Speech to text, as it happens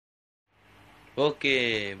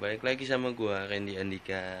Oke, balik lagi sama gua Randy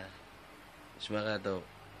Andika. Semangat atau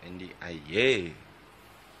Randy Aye.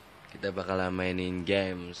 Kita bakal mainin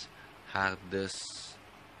games hardest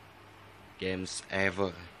games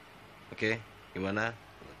ever. Oke, gimana?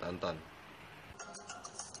 Kita tonton.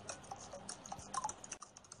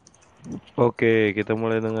 Oke, kita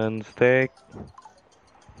mulai dengan steak.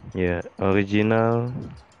 Ya, original.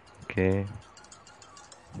 Oke,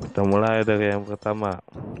 kita mulai dari yang pertama.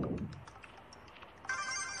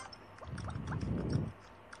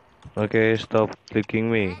 Oke, stop clicking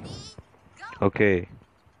me. Oke.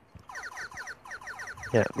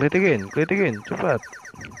 Ya, klik again, cepat.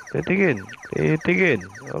 Klik again.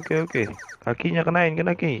 Oke. Kakinya kenain ke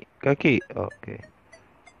kaki. Oke.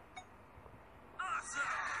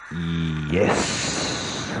 Yes.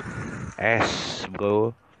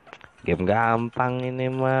 Bro. Game gampang ini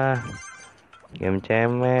mah. Game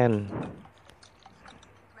cemen.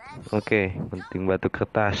 Oke, penting batu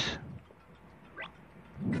kertas.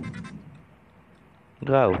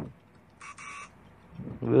 Draw.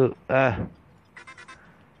 Bu,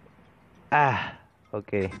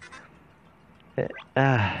 oke.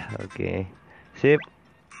 Oke. Sip.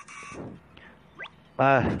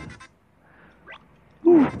 Ah,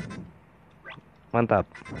 mantap.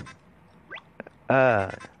 Ah,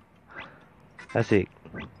 asik.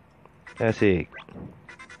 Asik.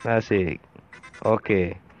 Asik.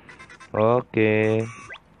 Oke. Oke.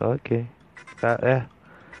 Oke. Ya,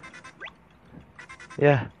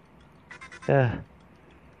 ya, ya.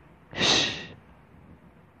 Shh.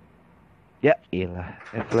 Ya, ilah.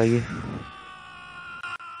 F lagi.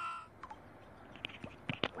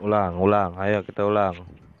 Ulang. Ayo kita ulang.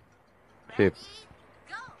 Sip.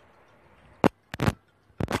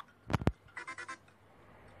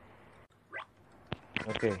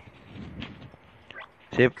 Oke.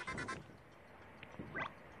 Sip.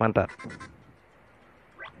 Mantap.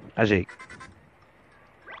 Asik.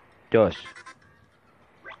 Jos.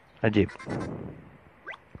 Ajib.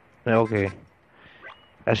 Oke.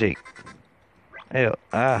 Asik. Ayo.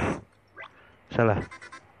 Salah.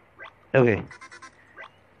 Oke.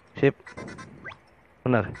 Sip.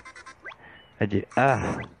 Benar. Ajib.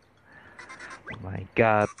 Oh my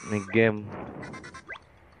god, ini game.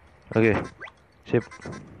 Oke. Sip.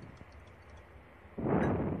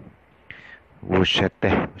 Buset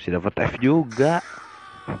deh, masih dapat F juga.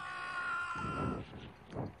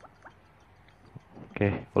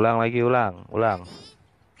 Oke, ulang lagi, ulang.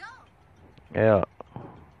 Ayo.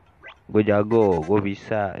 Gue jago, gue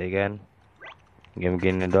bisa, ya kan? Game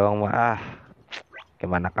gini doang mah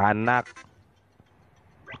game anak-anak,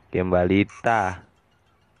 game balita.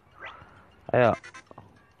 Ayo.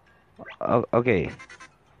 Oke.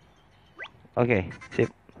 Oke, sip.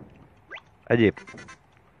 Ajib.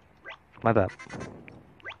 Mantap.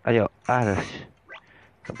 Ayo.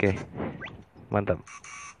 Oke. Mantap.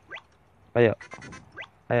 Ayo.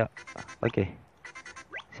 Ayo. Oke.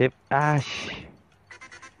 Sip. Ayo.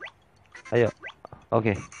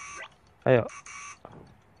 Oke. Ayo.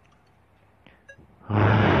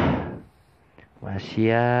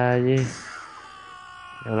 Masih aja.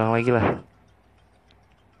 Ulang lagi lah.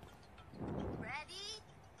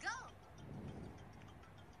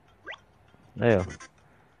 Ayo.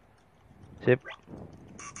 Sip.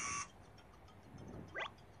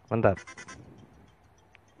 Mantap.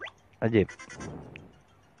 Ajib.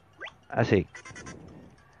 Asik.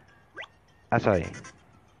 Asoy.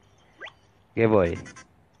 Geboy.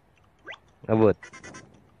 Ngebut.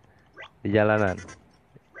 Di jalanan.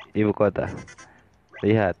 Ibu kota.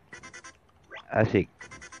 Lihat. Asik.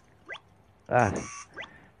 Ah.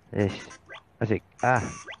 Yes. Asik.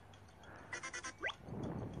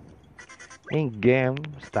 Ini game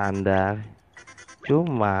standar.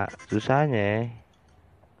 Cuma susahnya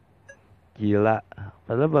gila.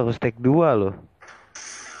 Padahal baru stake 2 loh.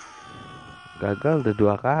 Gagal udah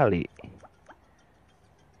 2 kali.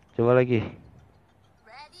 Coba lagi.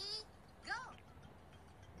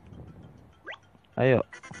 Ayo.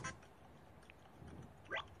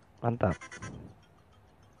 Mantap.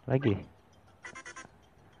 Lagi.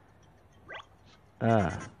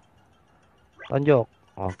 Tonjok.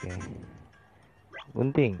 Oke.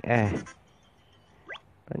 Gunting.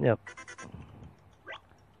 Tonjok.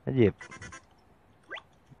 Ajib.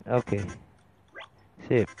 Oke.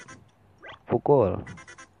 Sip. Pukul.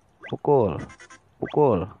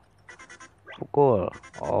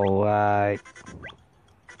 Alright.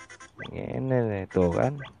 Ini nih tuh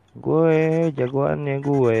kan. Gue jagoannya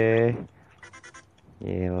gue.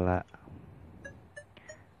 Gila.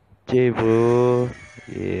 Bro.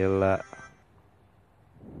 Gila.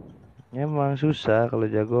 Emang susah kalau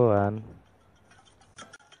jagoan.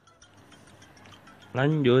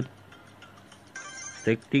 Lanjut.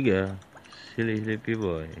 Stake 3. Silly sleepy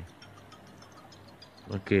boy.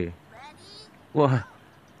 Oke. Wah,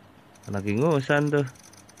 anak ingusan tuh.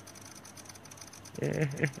 Eh,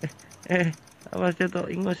 eh, awas jatuh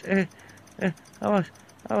ingus. Awas,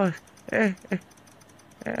 awas.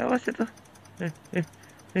 Awas jatuh.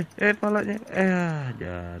 Palanya.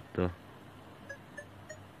 Jatuh.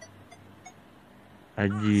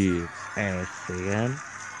 Ajib. Kan.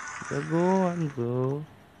 Jagoan bro.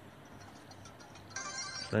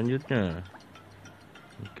 Selanjutnya.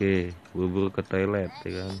 Oke, buru-buru ke toilet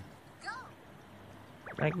ya kan.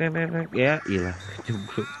 Naik. Ya, ilah.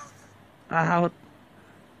 Jeblok. Out.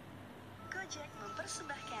 Gojek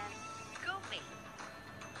mempersembahkan GoPay.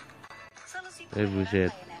 Solusi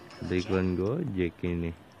Buset. pembayaran layanan Ada iklan Gojek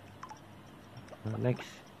ini. Next.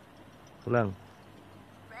 Pulang.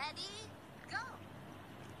 Ready, go.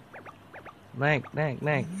 Naik.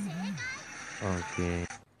 Oke.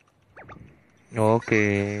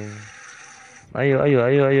 Ayo.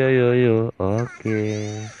 Oke.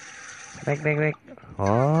 Naik.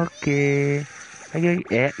 Oke. Ayo.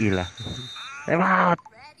 Ilah. Lewat.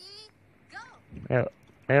 Ready, go.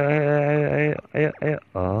 Ayo.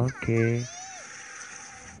 Oke.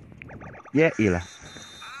 Ya, ilah.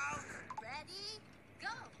 Ready,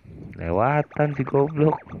 go. Lewatan si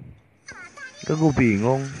goblok. Kan gue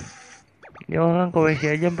bingung. Ini orang ke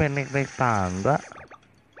WC aja sampai naik tangga.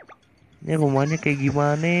 Ini rumahnya kayak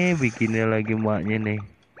gimana bikinnya lagi maknya nih.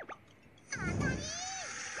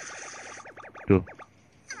 Tuh.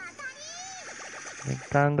 Naik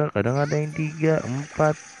tangga kadang ada yang 3,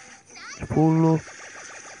 4, 10.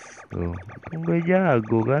 Tuh, kan gue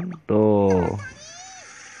jago kan. Tuh.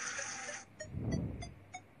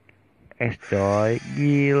 Es coy,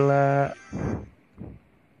 gila.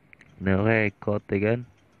 Nah, rekod ya kan.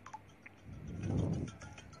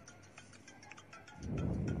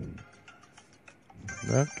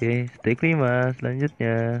 Oke, stake 5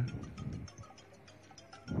 selanjutnya.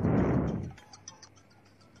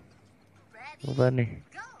 Apa nih?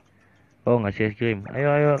 Oh, ngasih es krim.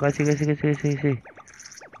 Ayo, kasih.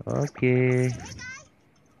 Oke.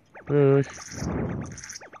 Terus.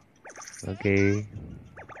 Oke.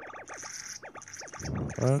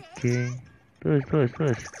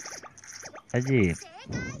 Terus. Ajib.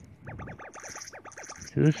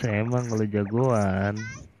 Susah emang kalau jagoan,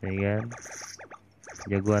 ya kan?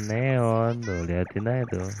 Jagoan neon tuh, liatin aja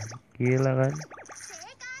tuh. Gila kan?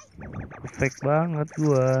 Perfect banget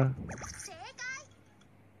gua.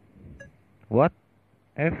 What?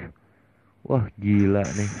 F? Wah, gila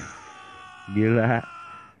nih. Gila.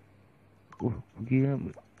 Gila.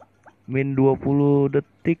 Min 20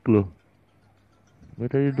 detik loh.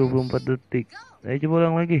 Gue tadi 24 detik. Ayo coba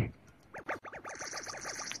ulang lagi.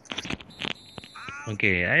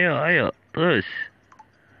 Oke, ayo. Terus.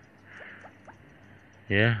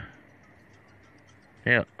 Ya.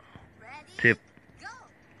 Ayo. Sip.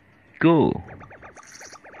 Go.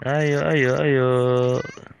 Ayo.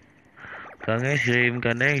 Kang es krim.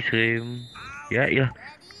 Ya.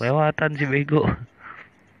 Lewatan si bego.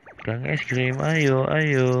 Kang es krim, ayo.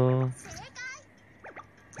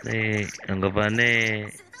 Nih, anggapannya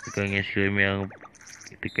tukang es krim yang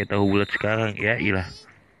kayak tahu bulat sekarang. Ya, ilah.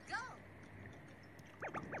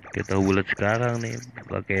 Kayak tahu bulat sekarang nih,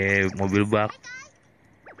 pakai mobil bak.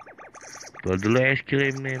 Jual dulu es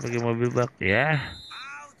krim nih pakai mobil bak. Ya.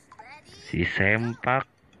 Si sempak.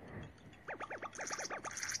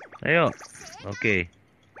 Ayo. Oke.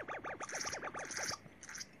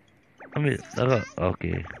 Ambil, taruh.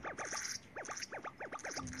 Oke.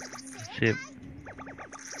 Sip.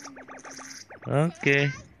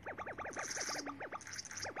 Oke.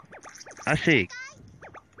 Asik.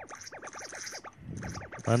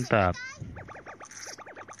 Mantap.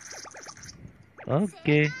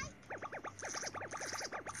 Oke.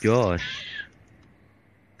 Jos.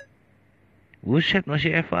 Buset,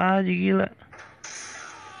 masih F aja gila.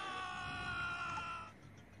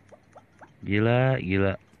 Gila.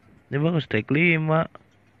 Ini baru stake 5.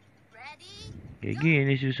 Kayak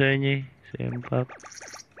gini susahnya. Sempak.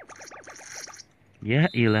 Ya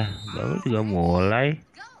ilah, baru juga mulai.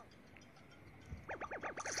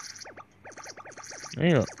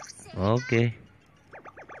 Ayo. Oke.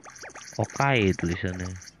 Okai tulisannya.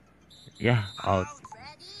 Ya, out.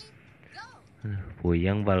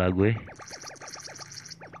 Puyeng pala gue.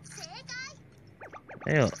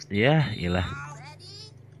 Ayo, ya ilah.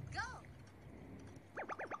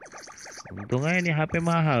 Untung aja nih HP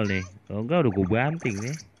mahal nih. Kalau enggak udah gue banting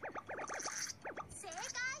nih.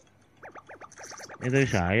 Itu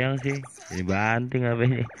sayang sih. Jadi banting HP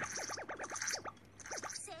ini.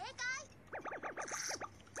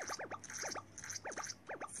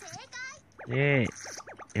 Eh,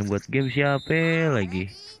 yang buat game siapa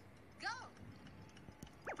lagi? Ready, go.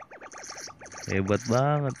 Hebat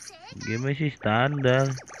banget. Game sih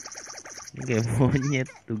standar. Ini kayak monyet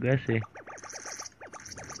tugasnya.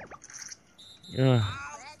 Ya,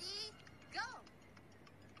 Ready, go.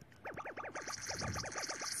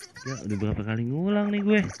 ya udah berapa kali ngulang nih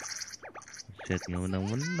gue. Set nggak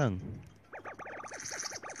menang-menang.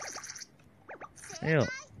 Ayo,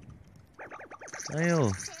 ayo.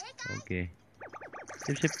 Oke.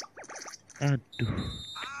 Sip, sip. Aduh,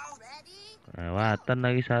 Ready, kelewatan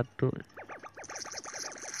lagi satu.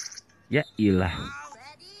 Ya ilah,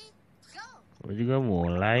 ready, go. gue juga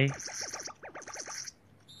mulai.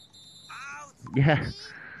 Ya,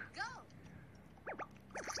 Go.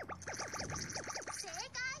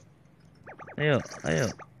 Sekai. ayo, ayo,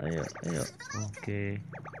 ayo, ayo. Oke.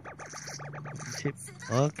 Sip.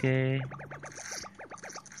 Oke.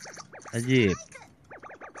 Ajib.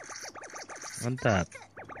 Mantap.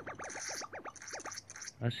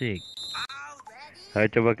 Asik. Ready, Ayo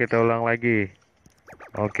coba kita ulang lagi.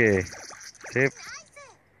 Oke. Sip.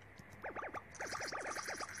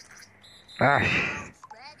 Ah,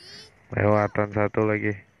 ready, lewatan satu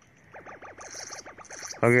lagi.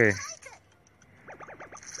 Oke.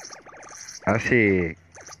 Asik.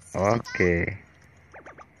 Oke.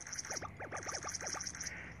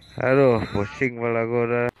 Aduh, pusing malah gua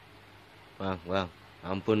udah. Bang,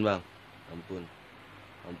 ampun bang,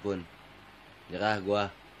 ampun, nyerah gua,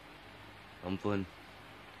 ampun,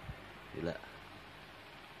 gila,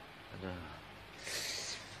 aduh.